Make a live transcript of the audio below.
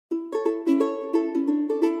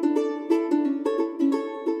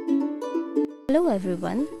Hello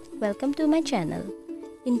everyone, welcome to my channel.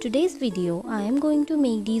 In today's video, I am going to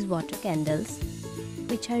make these water candles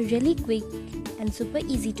which are really quick and super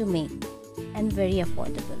easy to make and very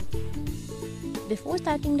affordable. Before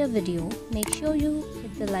starting the video, make sure you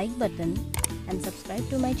hit the like button and subscribe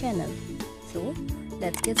to my channel. So,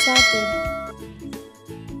 let's get started.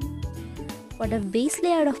 For the base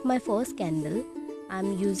layer of my first candle, I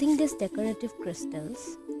am using these decorative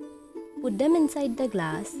crystals. Put them inside the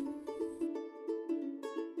glass.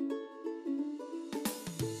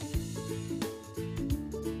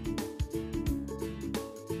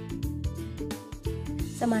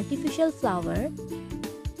 Some artificial flower.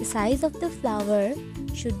 The size of the flower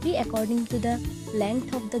should be according to the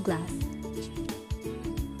length of the glass.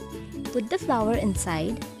 Put the flower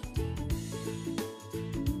inside.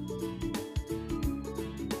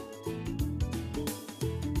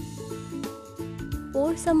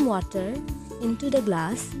 Pour some water into the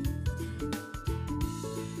glass.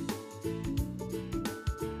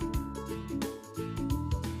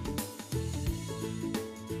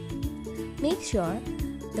 Make sure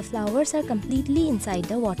the flowers are completely inside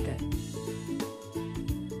the water.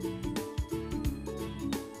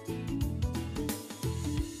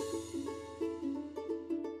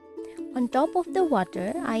 On top of the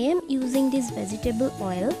water, I am using this vegetable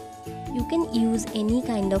oil. You can use any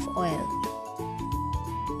kind of oil.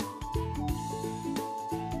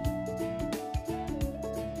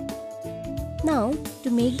 Now, to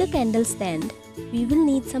make the candle stand, we will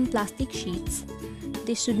need some plastic sheets.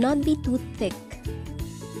 They should not be too thick.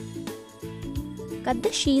 Cut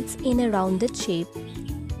the sheets in a rounded shape.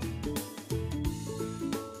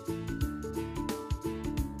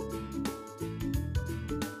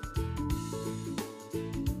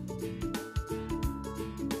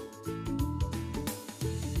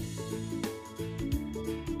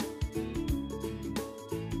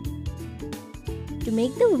 To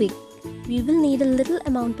make the wick, we will need a little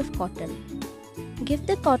amount of cotton. Give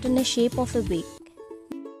the cotton a shape of a wick.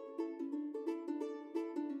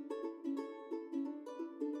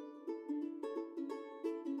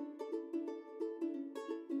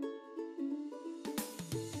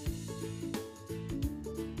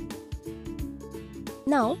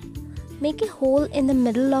 Now, make a hole in the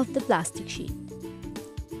middle of the plastic sheet.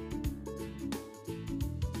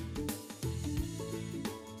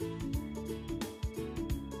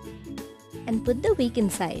 And put the wick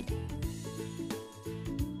inside.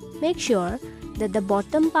 Make sure that the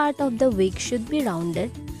bottom part of the wick should be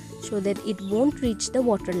rounded so that it won't reach the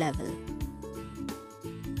water level.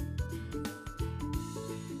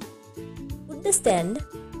 Put the stand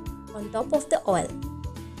on top of the oil.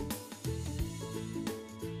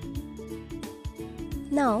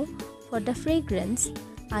 Now, for the fragrance,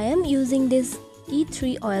 I am using this tea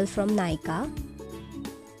tree oil from D.I.Y.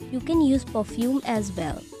 You can use perfume as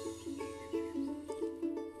well.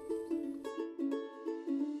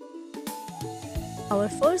 Our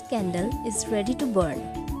first candle is ready to burn.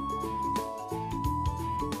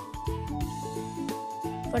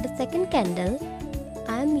 For the second candle,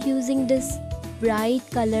 I am using this bright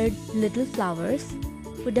colored little flowers.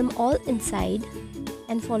 Put them all inside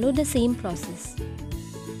and follow the same process.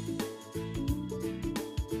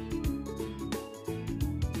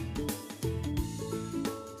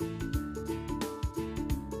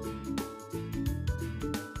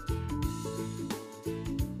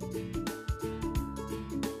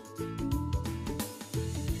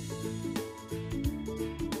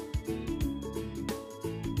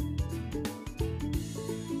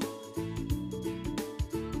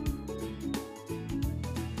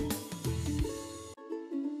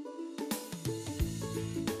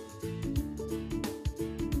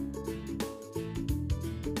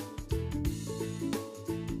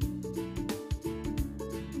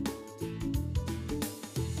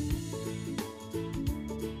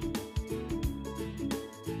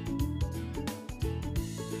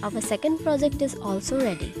 Our second project is also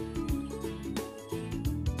ready.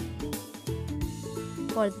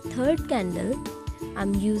 For the third candle,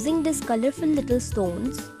 I'm using these colorful little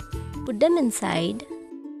stones. Put them inside.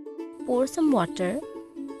 Pour some water.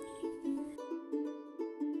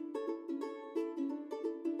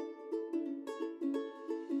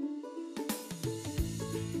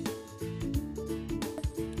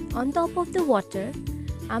 On top of the water,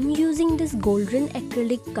 I'm using this golden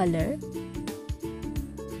acrylic color.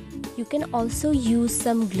 You can also use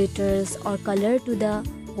some glitters or color to the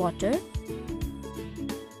water.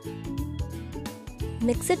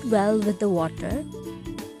 Mix it well with the water.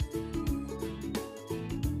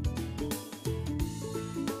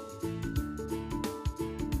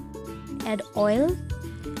 Add oil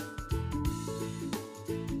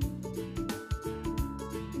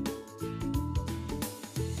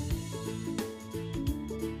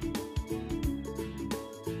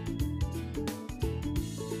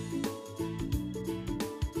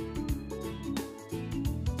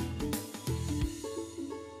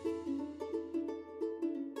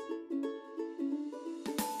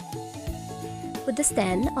put the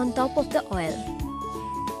stand on top of the oil.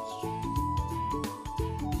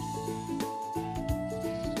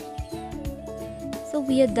 So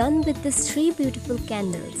we are done with these 3 beautiful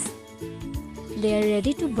candles. They are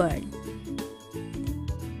ready to burn.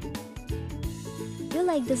 If you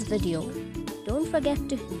like this video, don't forget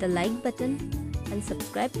to hit the like button and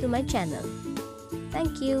subscribe to my channel.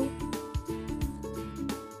 Thank you.